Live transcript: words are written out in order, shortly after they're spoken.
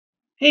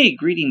Hey,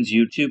 greetings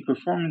YouTube,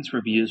 Performance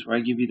Reviews, where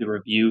I give you the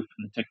review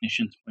from the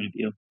technician's point of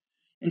view.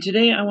 And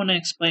today I want to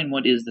explain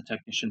what is the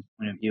technician's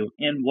point of view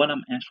and what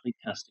I'm actually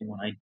testing when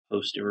I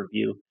post a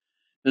review.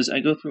 Because I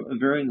go through a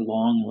very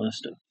long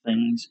list of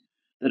things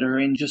that are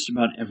in just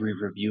about every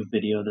review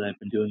video that I've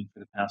been doing for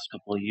the past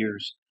couple of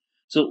years.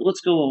 So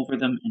let's go over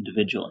them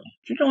individually.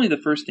 Generally,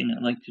 the first thing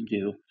I like to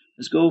do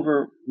is go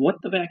over what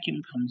the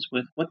vacuum comes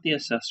with, what the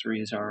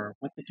accessories are,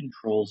 what the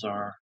controls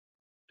are.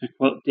 To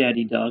quote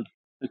Daddy Doug,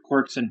 the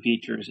quirks and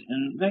features,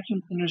 and vacuum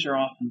cleaners are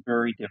often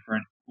very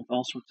different with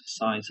all sorts of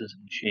sizes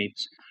and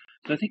shapes.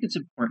 So I think it's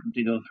important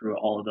to go through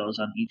all of those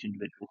on each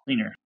individual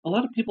cleaner. A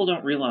lot of people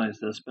don't realize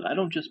this, but I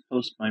don't just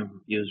post my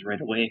reviews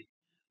right away.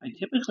 I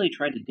typically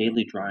try to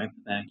daily drive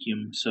the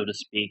vacuum, so to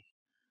speak,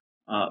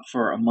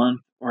 for a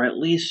month, or at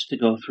least to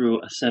go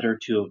through a set or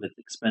two of its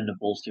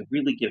expendables to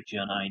really give you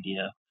an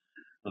idea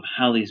of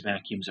how these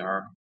vacuums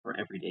are for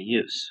everyday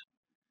use.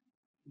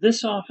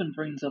 This often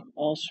brings up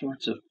all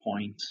sorts of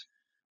points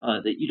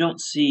that you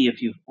don't see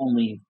if you've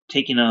only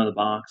taken out of the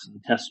box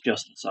and test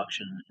just the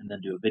suction and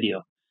then do a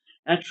video.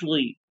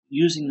 Actually,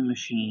 using the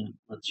machine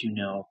lets you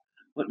know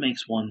what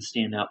makes one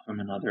stand out from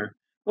another,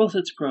 both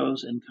its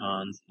pros and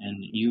cons,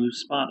 and you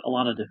spot a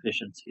lot of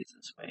deficiencies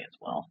this way as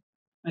well.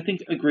 I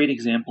think a great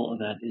example of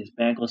that is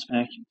bagless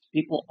vacuums.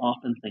 People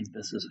often think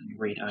this is a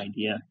great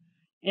idea,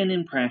 and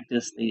in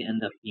practice, they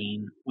end up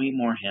being way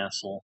more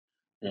hassle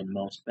than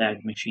most bag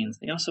machines.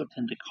 They also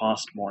tend to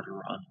cost more to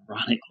run,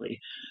 ironically.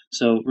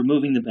 So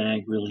removing the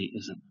bag really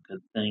isn't a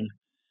good thing.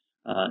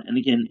 And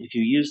again, if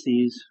you use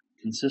these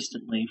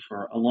consistently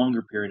for a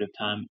longer period of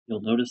time,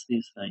 you'll notice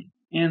these things.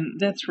 And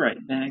that's right,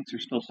 bags are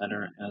still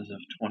better as of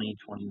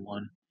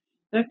 2021.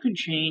 That could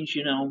change,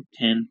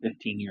 10,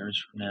 15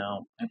 years from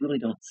now. I really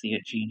don't see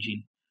it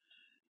changing.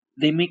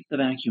 They make the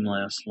vacuum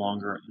last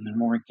longer and they're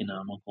more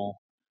economical.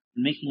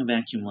 And making a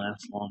vacuum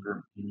last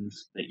longer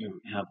means that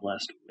you have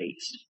less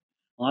waste.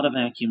 A lot of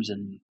vacuums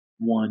in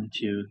 1,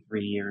 2,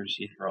 3 years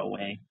you throw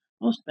away.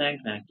 Most bag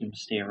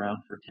vacuums stay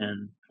around for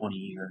 10, 20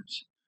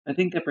 years. I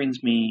think that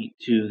brings me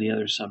to the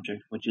other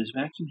subject, which is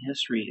vacuum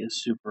history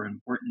is super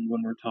important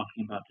when we're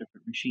talking about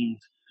different machines.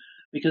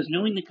 Because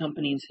knowing the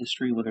company's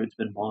history, whether it's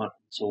been bought,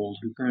 sold,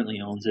 who currently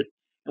owns it,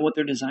 and what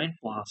their design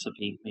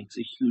philosophy makes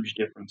a huge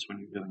difference when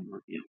you're doing a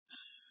review.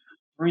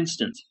 For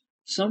instance,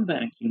 some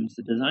vacuums,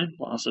 the design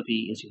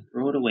philosophy is you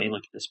throw it away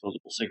like a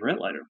disposable cigarette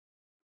lighter,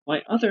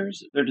 while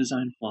others, their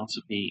design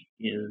philosophy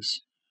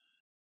is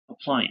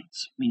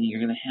appliance, meaning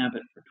you're going to have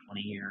it for 20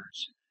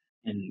 years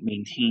and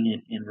maintain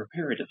it and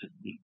repair it if it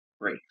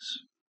breaks.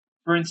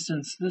 For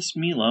instance, this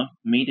Miele,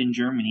 made in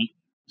Germany,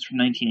 is from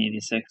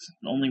 1986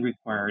 and only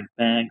required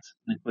bags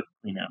and a quick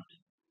clean out.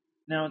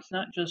 Now, it's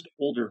not just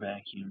older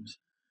vacuums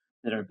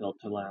that are built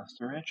to last.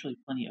 There are actually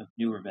plenty of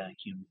newer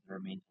vacuums that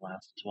are made to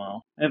last as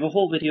well. I have a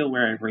whole video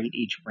where I rate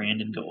each brand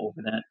and go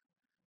over that,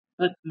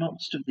 but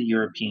most of the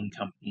European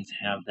companies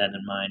have that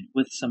in mind,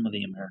 with some of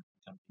the American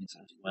companies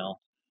as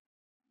well.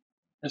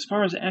 As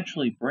far as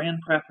actually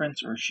brand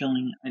preference or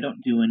shilling, I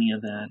don't do any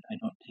of that. I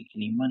don't take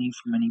any money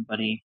from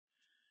anybody.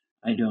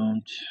 I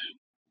don't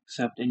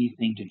accept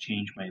anything to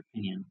change my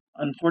opinion.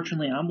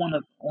 Unfortunately, I'm one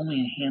of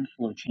only a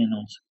handful of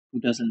channels who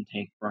doesn't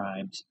take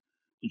bribes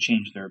to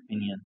change their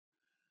opinion.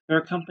 There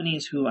are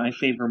companies who I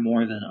favor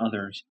more than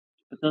others,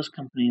 but those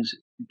companies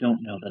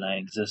don't know that I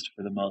exist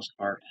for the most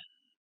part.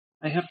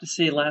 I have to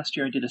say, last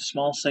year I did a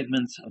small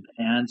segment of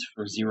ads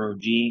for Zero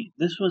G.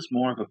 This was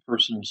more of a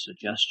personal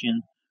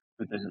suggestion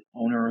for the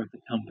owner of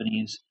the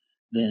companies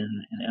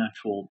than an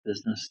actual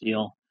business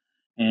deal,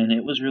 and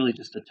it was really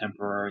just a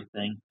temporary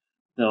thing,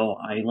 though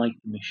I liked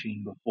the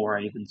machine before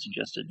I even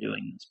suggested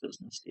doing this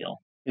business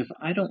deal. If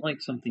I don't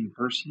like something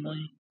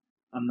personally,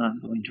 I'm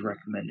not going to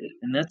recommend it,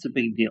 and that's a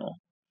big deal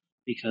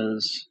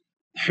because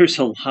there's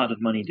a lot of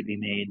money to be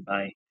made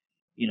by,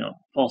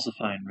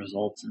 falsifying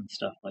results and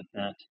stuff like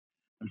that,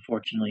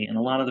 unfortunately, and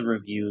a lot of the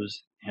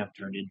reviews have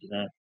turned into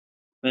that.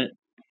 But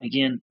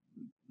again,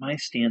 my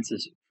stance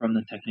is from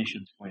the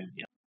technician's point of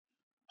view.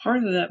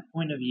 Part of that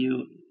point of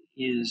view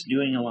is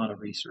doing a lot of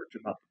research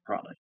about the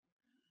product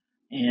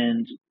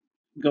and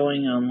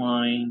going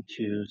online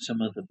to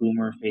some of the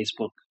boomer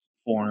Facebook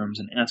forums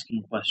and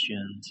asking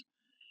questions,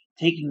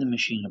 taking the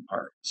machine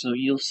apart. So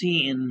you'll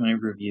see in my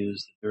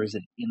reviews that there is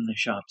an in the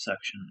shop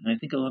section, and I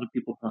think a lot of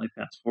people probably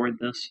fast forward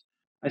this.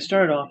 I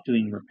started off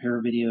doing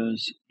repair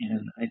videos,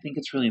 and I think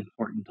it's really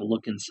important to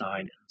look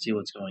inside and see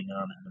what's going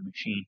on in the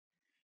machine.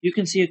 You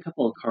can see a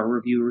couple of car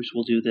reviewers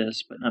will do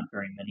this, but not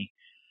very many.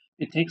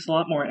 It takes a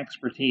lot more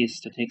expertise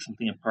to take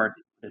something apart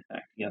and put it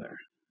back together,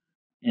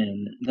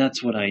 and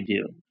that's what I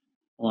do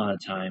a lot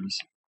of times.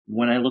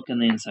 When I look on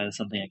the inside of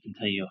something, I can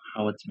tell you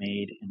how it's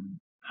made and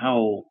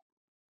how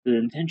the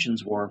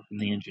intentions were from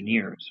the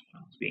engineers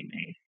when it was being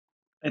made.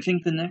 I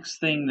think the next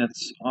thing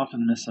that's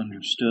often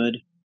misunderstood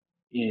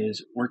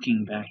is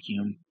working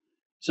vacuum.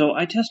 So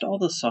I test all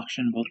the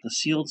suction, both the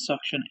sealed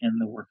suction and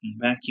the working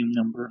vacuum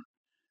number.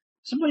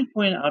 Somebody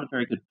pointed out a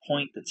very good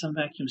point that some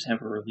vacuums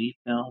have a relief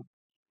valve.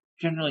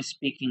 Generally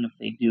speaking, if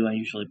they do, I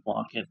usually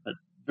block it, but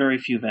very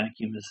few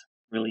vacuums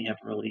really have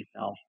a relief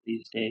valve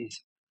these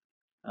days,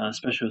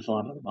 especially with a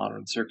lot of the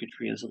modern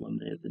circuitry has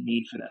eliminated the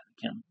need for that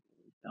mechanical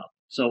relief valve.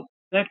 So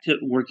back to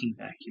working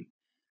vacuum.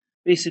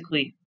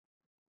 Basically,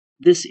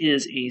 this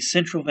is a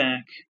central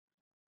vac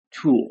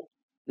tool.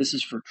 This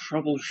is for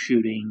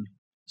troubleshooting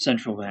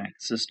central vac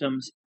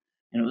systems,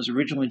 and it was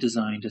originally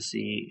designed to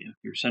see if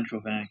your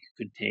central vac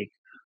could take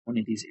one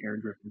of these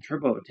air-driven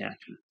turbo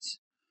attachments.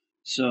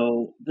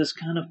 So this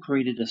kind of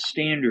created a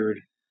standard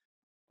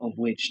of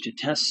which to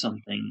test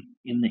something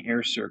in the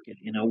air circuit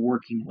in a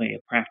working way,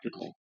 a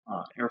practical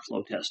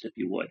airflow test, if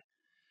you would.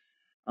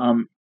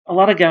 A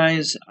lot of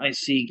guys I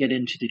see get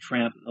into the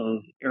trap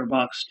of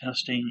airbox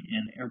testing,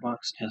 and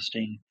airbox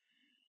testing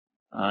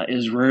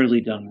is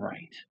rarely done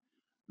right.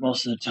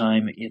 Most of the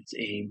time, it's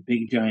a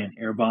big giant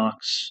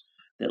airbox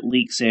that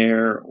leaks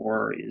air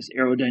or is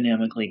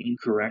aerodynamically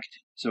incorrect,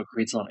 so it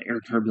creates a lot of air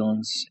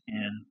turbulence.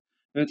 And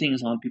the other thing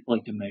is, a lot of people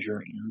like to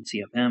measure in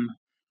CFM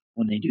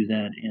when they do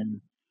that,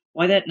 and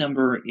why that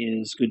number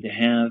is good to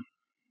have,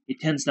 it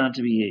tends not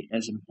to be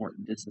as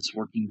important as this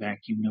working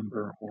vacuum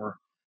number or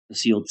the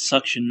sealed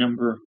suction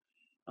number.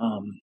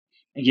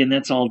 Again,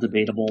 that's all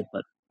debatable,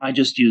 but I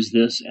just use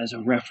this as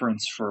a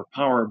reference for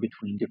power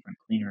between different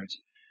cleaners,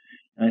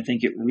 and I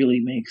think it really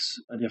makes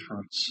a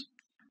difference.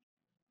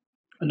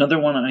 Another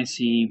one I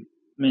see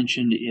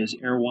mentioned is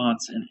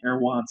AirWatts, and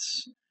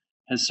AirWatts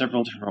has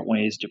several different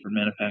ways different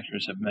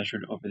manufacturers have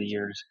measured over the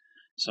years,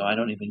 so I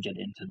don't even get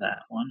into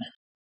that one.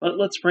 But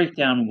let's break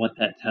down what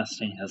that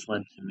testing has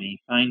led to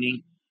me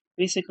finding.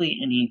 Basically,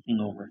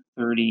 anything over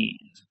 30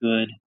 is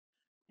good.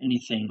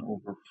 Anything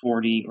over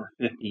 40 or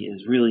 50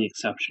 is really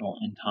exceptional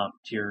and top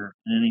tier,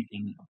 and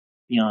anything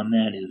beyond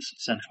that is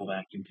central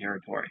vacuum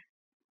territory.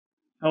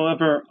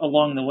 However,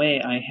 along the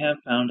way, I have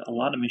found a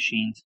lot of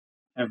machines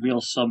have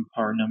real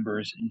subpar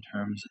numbers in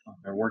terms of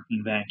their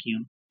working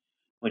vacuum,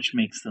 which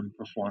makes them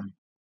perform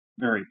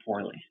very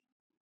poorly.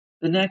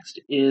 The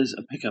next is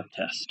a pickup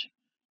test.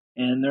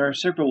 And there are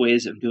several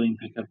ways of doing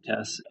pickup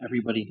tests.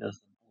 Everybody does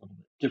them a little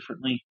bit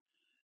differently.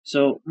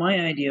 So my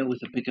idea with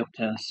a pickup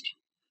test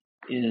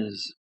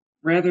is,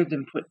 rather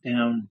than put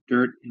down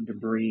dirt and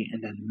debris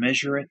and then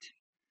measure it,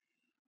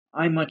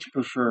 I much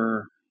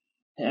prefer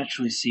to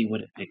actually see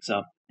what it picks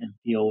up and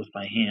feel with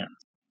my hands.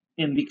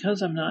 And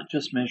because I'm not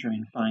just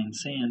measuring fine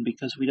sand,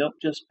 because we don't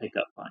just pick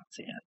up fine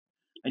sand.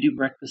 I do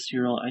breakfast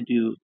cereal, I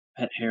do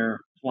pet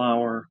hair,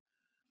 flour,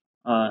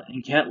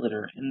 and cat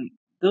litter, and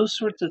those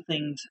sorts of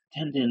things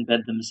tend to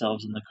embed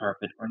themselves in the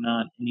carpet or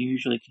not, and you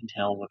usually can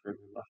tell what they're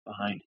left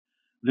behind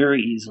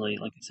very easily,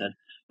 like I said,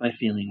 by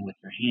feeling with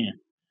your hand.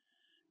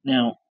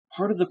 Now,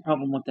 part of the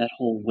problem with that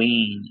whole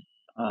weighing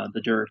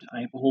the dirt,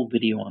 I have a whole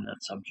video on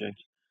that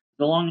subject.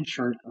 The long and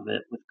short of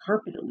it, with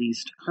carpet at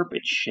least,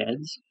 carpet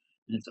sheds,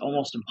 and it's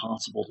almost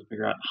impossible to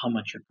figure out how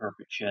much your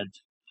carpet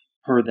sheds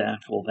per the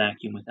actual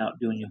vacuum without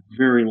doing a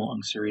very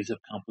long series of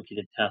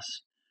complicated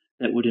tests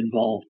that would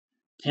involve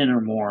 10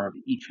 or more of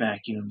each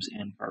vacuums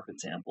and carpet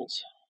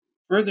samples.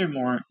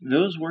 Furthermore,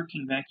 those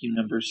working vacuum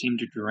numbers seem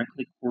to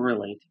directly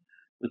correlate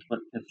with what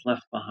gets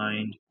left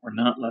behind or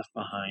not left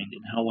behind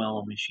and how well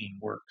a machine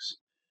works.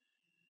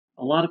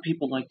 A lot of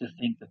people like to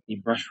think that the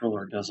brush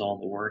roller does all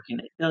the work, and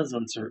it does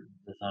on certain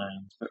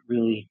designs, but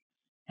really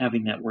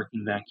having that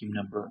working vacuum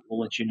number will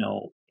let you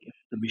know if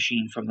the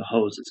machine from the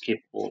hose is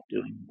capable of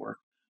doing the work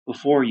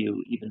before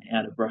you even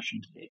add a brush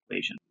into the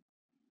equation.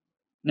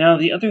 Now,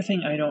 the other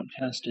thing I don't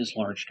test is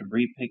large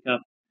debris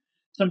pickup.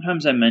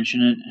 Sometimes I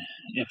mention it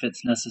if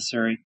it's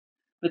necessary,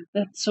 but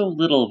that's so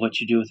little of what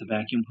you do with a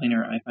vacuum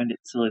cleaner, I find it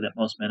silly that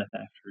most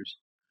manufacturers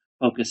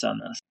focus on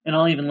this. And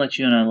I'll even let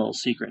you in on a little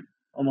secret.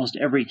 Almost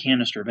every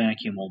canister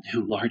vacuum will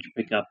do large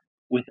pickup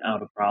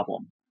without a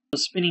problem. The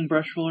spinning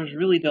brush rollers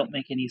really don't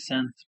make any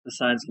sense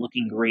besides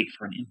looking great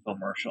for an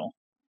infomercial.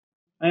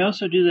 I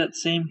also do that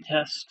same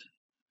test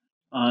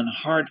on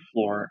hard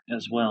floor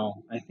as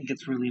well. I think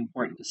it's really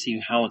important to see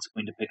how it's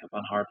going to pick up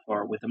on hard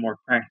floor with a more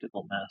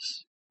practical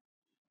mess.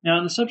 Now,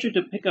 on the subject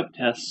of pickup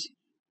tests,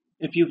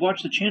 if you've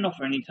watched the channel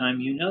for any time,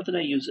 you know that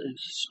I use a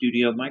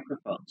studio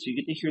microphone, so you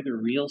get to hear the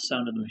real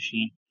sound of the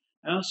machine.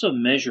 I also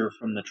measure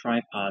from the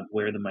tripod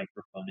where the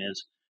microphone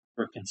is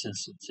for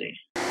consistency.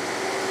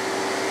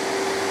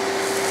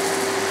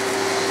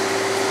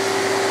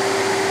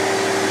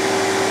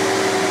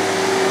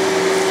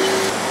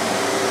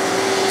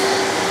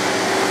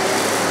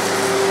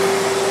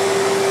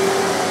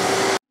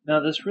 Now,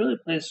 this really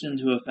plays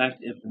into effect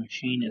if the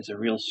machine is a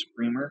real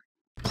screamer.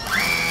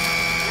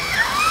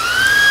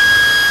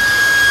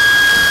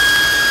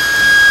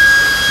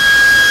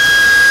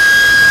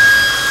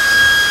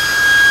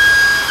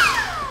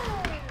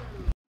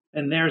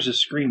 And there's a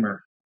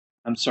screamer.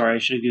 I'm sorry, I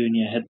should have given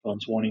you a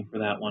headphones warning for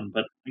that one,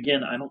 but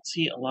again, I don't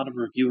see a lot of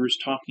reviewers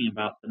talking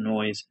about the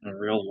noise in a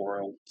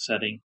real-world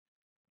setting,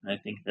 and I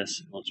think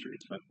this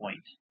illustrates my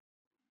point.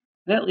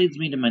 That leads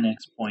me to my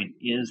next point,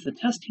 is the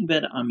testing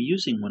bed I'm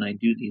using when I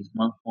do these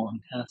month-long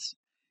tests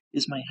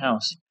is my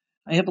house.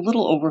 I have a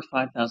little over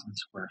 5,000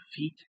 square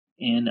feet,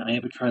 and I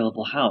have a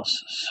tri-level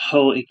house,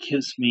 so it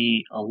gives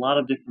me a lot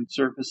of different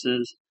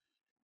surfaces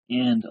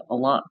and a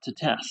lot to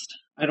test.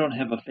 I don't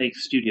have a fake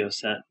studio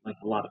set like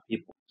a lot of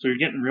people. So you're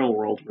getting real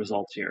world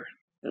results here.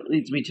 That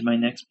leads me to my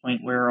next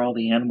point, where all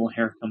the animal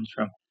hair comes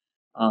from.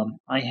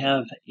 I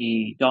have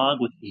a dog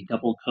with a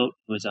double coat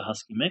who is a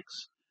husky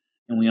mix,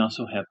 and we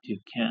also have 2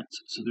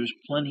 cats. So there's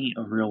plenty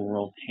of real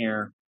world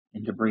hair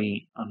and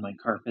debris on my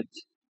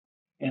carpets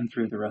and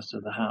through the rest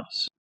of the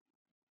house.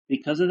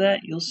 Because of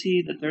that, you'll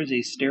see that there's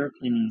a stair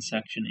cleaning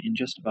section in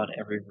just about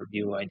every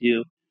review I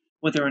do,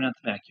 whether or not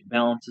the vacuum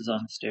balance is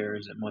on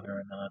stairs and whether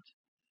or not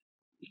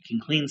you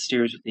can clean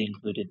stairs with the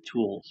included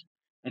tools.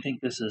 I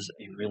think this is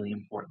a really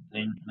important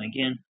thing, and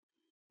again,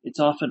 it's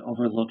often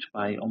overlooked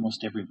by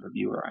almost every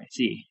reviewer I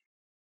see.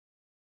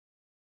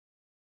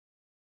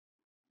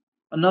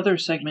 Another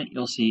segment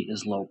you'll see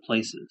is low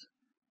places.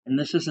 And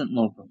this isn't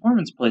low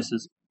performance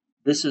places,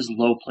 this is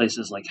low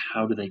places like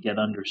how do they get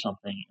under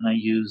something. And I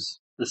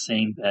use the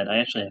same bed. I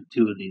actually have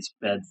 2 of these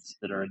beds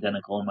that are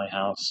identical in my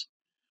house.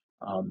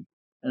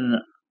 And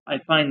I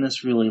find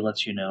this really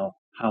lets you know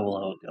how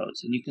low it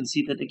goes. And you can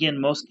see that, again,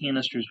 most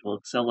canisters will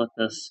excel at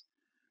this,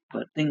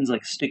 but things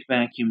like stick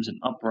vacuums and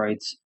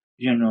uprights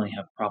generally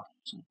have problems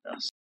with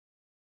this.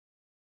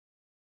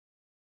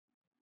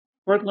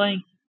 Cord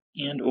length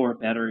and or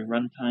battery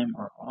runtime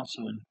are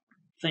also important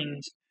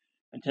things.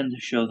 I tend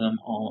to show them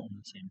all in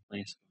the same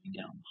place going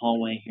down the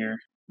hallway here.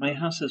 My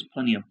house has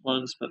plenty of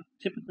plugs, but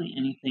typically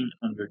anything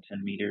under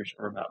 10 meters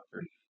or about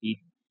 30 feet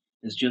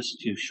is just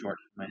too short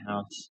for my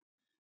house,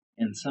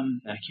 and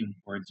some vacuum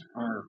cords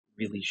are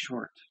really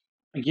short.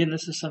 Again,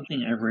 this is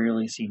something I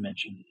rarely see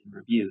mentioned in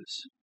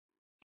reviews.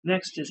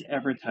 Next is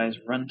advertised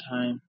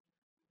runtime.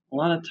 A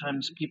lot of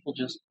times people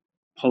just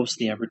post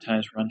the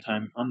advertised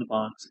runtime on the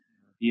box in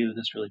the review.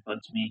 This really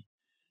bugs me,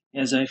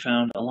 as I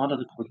found a lot of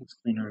the cordless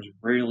cleaners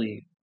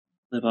rarely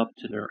live up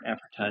to their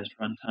advertised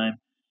runtime.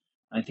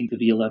 I think the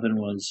V11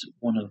 was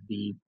one of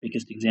the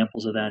biggest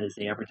examples of that, as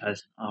they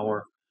advertised an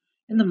hour,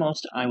 and the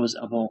most I was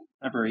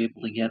ever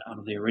able to get out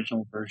of the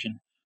original version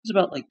was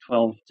about like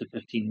 12 to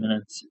 15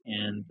 minutes,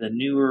 and the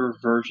newer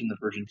version, the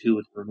version 2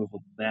 with the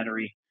removable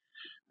battery,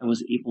 I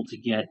was able to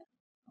get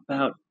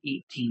about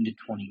 18 to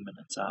 20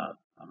 minutes out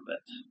of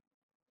it.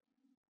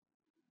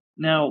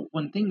 Now,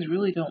 when things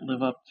really don't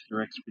live up to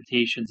their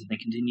expectations and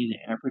they continue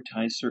to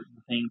advertise certain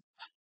things,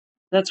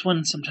 that's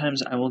when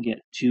sometimes I will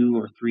get 2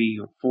 or 3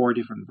 or 4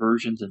 different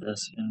versions of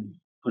this and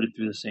put it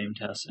through the same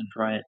test and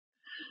try it.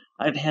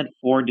 I've had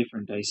 4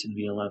 different Dyson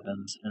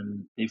V11s,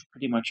 and they've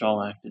pretty much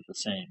all acted the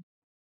same.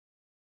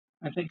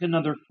 I think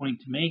another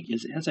point to make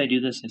is, as I do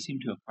this, I seem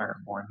to acquire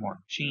more and more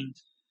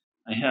machines.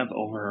 I have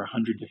over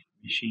 100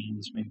 different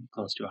machines, maybe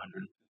close to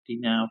 150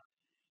 now,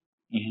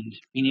 and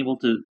being able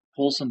to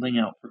pull something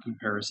out for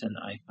comparison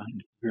I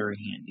find very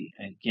handy.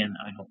 Again,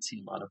 I don't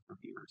see a lot of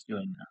reviewers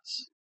doing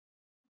this.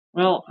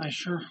 Well, I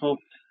sure hope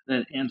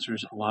that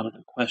answers a lot of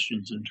the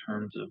questions in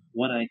terms of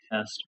what I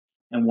test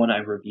and what I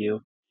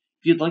review.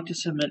 If you'd like to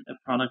submit a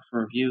product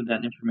for review,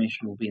 that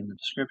information will be in the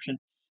description.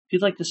 If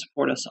you'd like to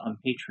support us on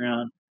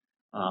Patreon,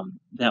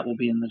 that will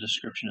be in the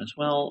description, as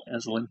well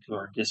as a link to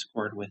our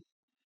Discord with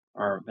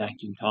our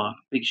vacuum talk.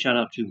 Big shout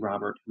out to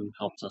Robert, who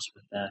helps us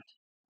with that.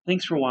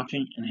 Thanks for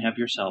watching, and have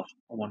yourself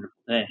a wonderful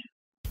day.